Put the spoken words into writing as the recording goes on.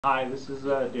Hi, this is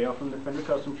Dale from the Fender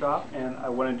Custom Shop, and I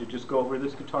wanted to just go over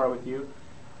this guitar with you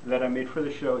that I made for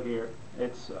the show here.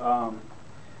 It's a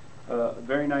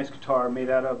very nice guitar made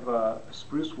out of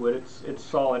spruce wood. It's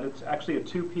solid. It's actually a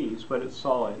two-piece, but it's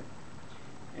solid,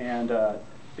 and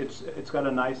it's got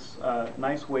a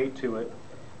nice weight to it.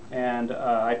 And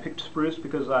I picked spruce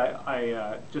because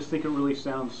I just think it really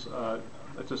sounds.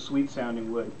 It's a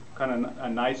sweet-sounding wood, kind of a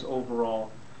nice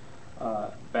overall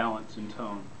balance and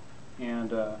tone.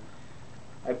 And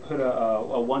I put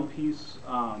a one-piece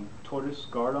tortoise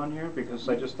guard on here because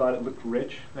I just thought it looked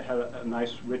rich. It had a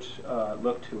nice rich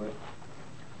look to it.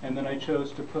 And then I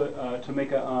chose to put to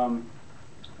make a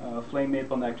flame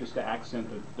maple neck just to accent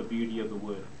the beauty of the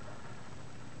wood.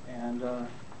 And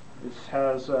this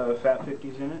has Fat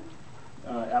 50s in it,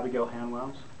 Abigail hand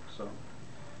wounds. So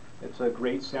it's a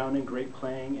great sounding, great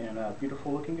playing, and a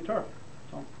beautiful looking guitar.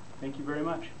 So thank you very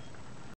much.